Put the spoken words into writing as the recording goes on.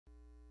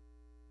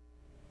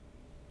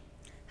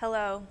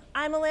Hello,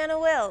 I'm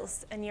Alana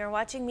Wills, and you're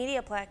watching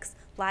MediaPlex,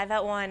 live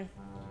at 1.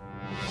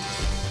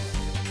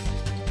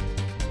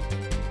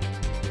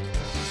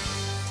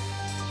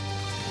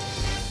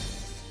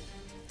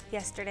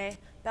 Yesterday,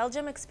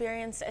 Belgium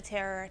experienced a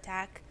terror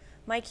attack.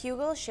 Mike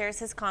Hugel shares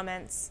his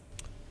comments.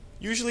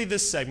 Usually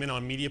this segment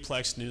on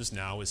MediaPlex News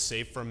Now is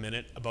saved for a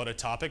minute about a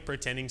topic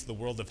pertaining to the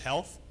world of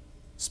health,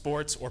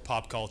 sports, or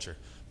pop culture,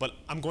 but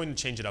I'm going to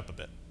change it up a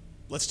bit.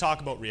 Let's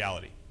talk about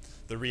reality.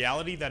 The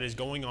reality that is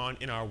going on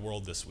in our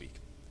world this week.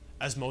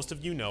 As most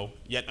of you know,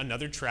 yet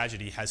another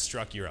tragedy has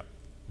struck Europe,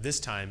 this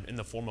time in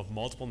the form of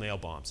multiple nail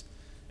bombs.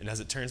 And as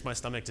it turns my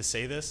stomach to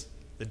say this,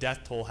 the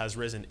death toll has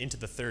risen into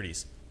the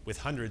 30s, with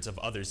hundreds of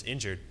others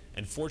injured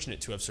and fortunate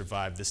to have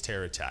survived this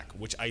terror attack,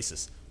 which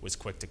ISIS was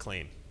quick to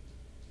claim.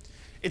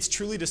 It's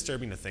truly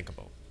disturbing to think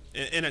about.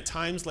 And at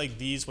times like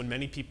these, when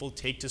many people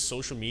take to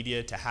social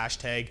media to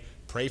hashtag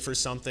pray for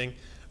something,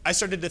 I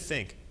started to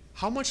think,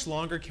 how much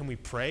longer can we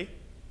pray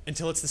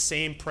until it's the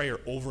same prayer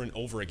over and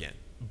over again?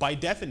 By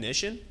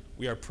definition,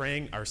 we are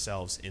praying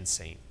ourselves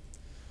insane.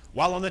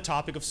 While on the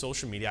topic of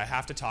social media, I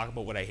have to talk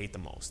about what I hate the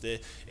most.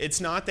 It's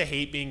not the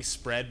hate being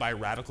spread by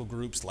radical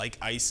groups like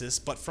ISIS,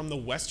 but from the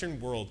Western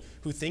world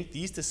who think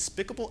these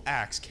despicable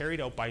acts carried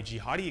out by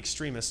jihadi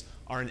extremists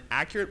are an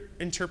accurate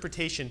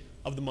interpretation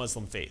of the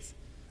Muslim faith.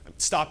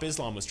 Stop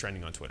Islam was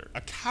trending on Twitter,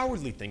 a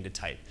cowardly thing to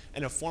type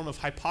and a form of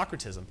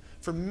hypocritism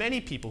for many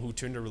people who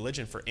turn to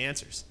religion for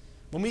answers.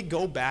 When we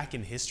go back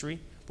in history,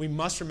 we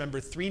must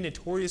remember three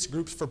notorious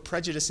groups for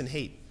prejudice and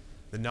hate: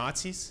 the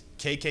Nazis,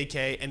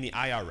 KKK, and the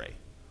IRA,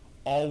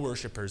 all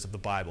worshippers of the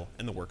Bible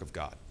and the work of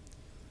God.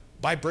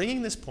 By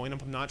bringing this point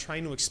up, I'm not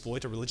trying to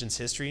exploit a religion's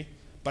history,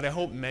 but I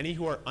hope many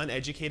who are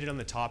uneducated on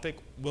the topic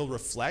will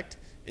reflect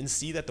and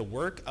see that the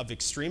work of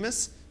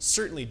extremists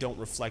certainly don't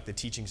reflect the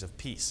teachings of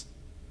peace.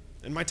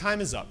 And my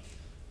time is up.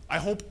 I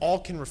hope all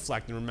can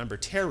reflect and remember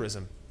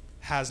terrorism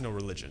has no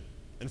religion.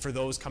 And for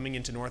those coming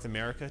into North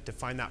America to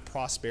find that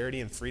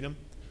prosperity and freedom,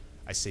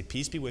 I say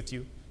peace be with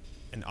you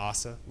and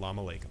Assalamu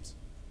Alaikum.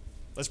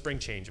 Let's bring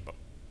change about.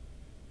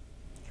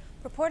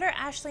 Reporter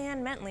Ashley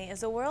Ann Mentley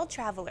is a world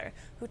traveler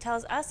who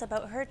tells us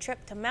about her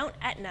trip to Mount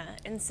Etna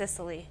in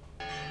Sicily.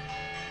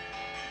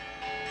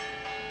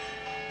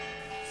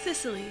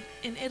 Sicily,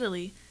 in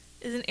Italy,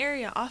 is an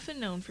area often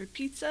known for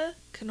pizza,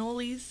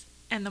 cannolis,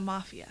 and the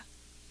mafia.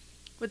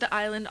 What the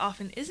island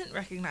often isn't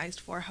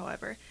recognized for,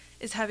 however,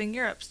 is having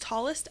Europe's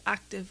tallest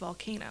active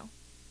volcano.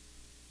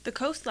 The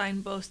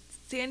coastline boasts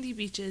sandy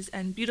beaches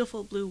and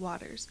beautiful blue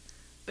waters,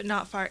 but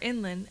not far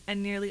inland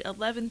and nearly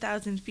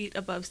 11,000 feet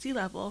above sea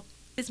level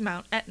is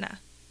Mount Etna.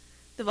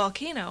 The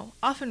volcano,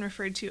 often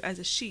referred to as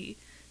a she,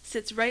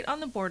 sits right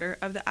on the border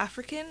of the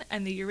African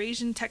and the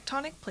Eurasian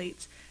tectonic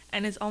plates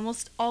and is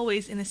almost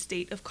always in a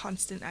state of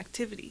constant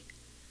activity.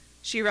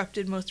 She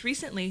erupted most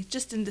recently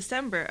just in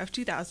December of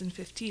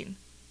 2015.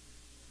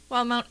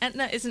 While Mount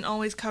Etna isn't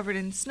always covered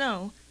in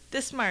snow,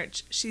 this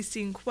March she's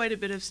seen quite a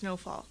bit of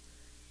snowfall.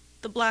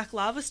 The black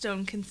lava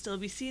stone can still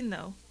be seen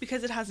though,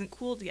 because it hasn't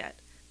cooled yet.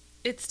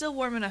 It's still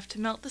warm enough to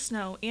melt the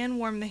snow and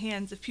warm the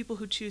hands of people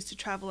who choose to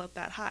travel up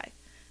that high.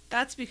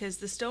 That's because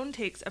the stone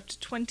takes up to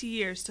 20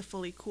 years to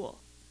fully cool.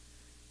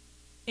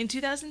 In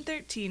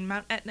 2013,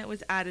 Mount Etna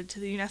was added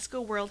to the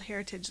UNESCO World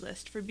Heritage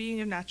List for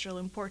being of natural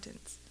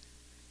importance.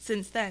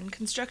 Since then,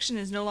 construction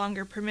is no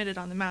longer permitted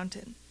on the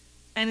mountain,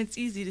 and it's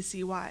easy to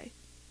see why.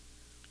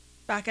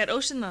 Back at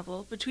ocean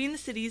level, between the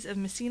cities of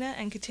Messina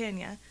and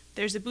Catania,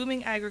 there's a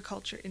booming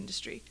agriculture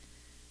industry.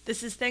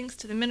 This is thanks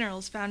to the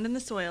minerals found in the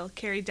soil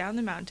carried down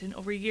the mountain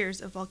over years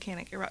of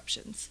volcanic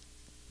eruptions.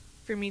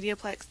 For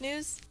MediaPlex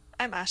News,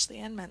 I'm Ashley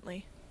Ann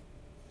Mentley.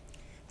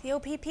 The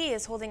OPP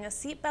is holding a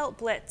seatbelt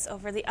blitz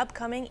over the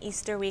upcoming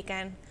Easter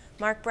weekend.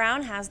 Mark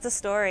Brown has the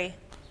story.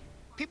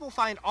 People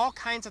find all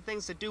kinds of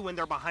things to do when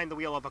they're behind the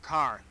wheel of a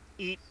car.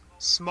 Eat,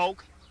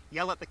 smoke,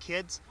 yell at the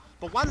kids.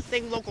 But one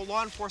thing local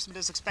law enforcement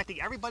is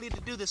expecting everybody to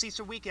do this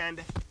Easter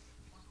weekend: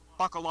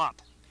 buckle up.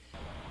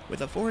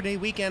 With a 4-day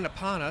weekend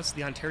upon us,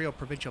 the Ontario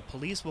Provincial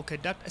Police will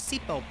conduct a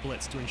seatbelt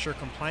blitz to ensure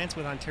compliance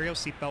with Ontario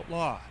seatbelt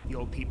law. The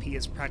OPP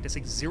is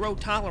practicing zero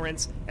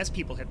tolerance as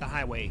people hit the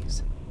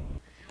highways.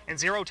 And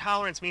zero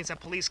tolerance means that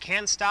police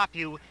can stop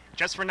you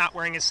just for not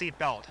wearing a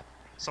seatbelt.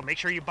 So make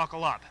sure you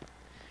buckle up.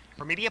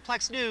 For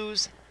MediaPlex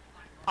News,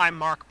 I'm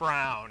Mark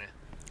Brown.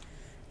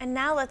 And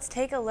now let's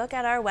take a look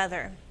at our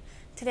weather.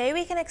 Today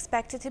we can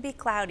expect it to be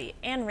cloudy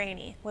and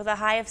rainy with a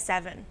high of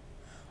 7.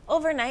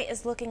 Overnight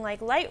is looking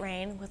like light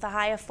rain with a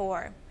high of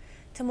 4.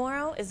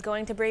 Tomorrow is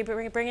going to be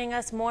bringing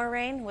us more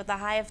rain with a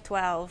high of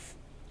 12.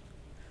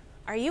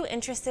 Are you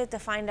interested to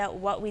find out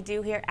what we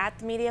do here at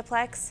the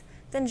MediaPlex?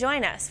 Then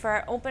join us for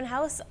our open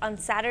house on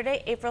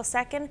Saturday, April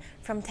 2nd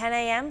from 10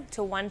 a.m.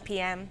 to 1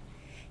 p.m.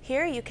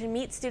 Here you can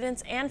meet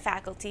students and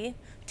faculty,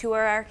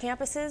 tour our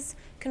campuses,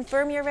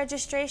 confirm your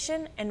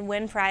registration, and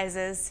win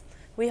prizes.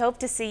 We hope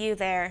to see you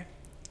there.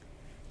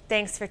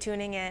 Thanks for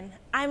tuning in.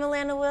 I'm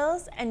Alana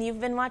Wills, and you've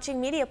been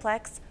watching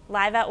MediaPlex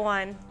live at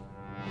 1.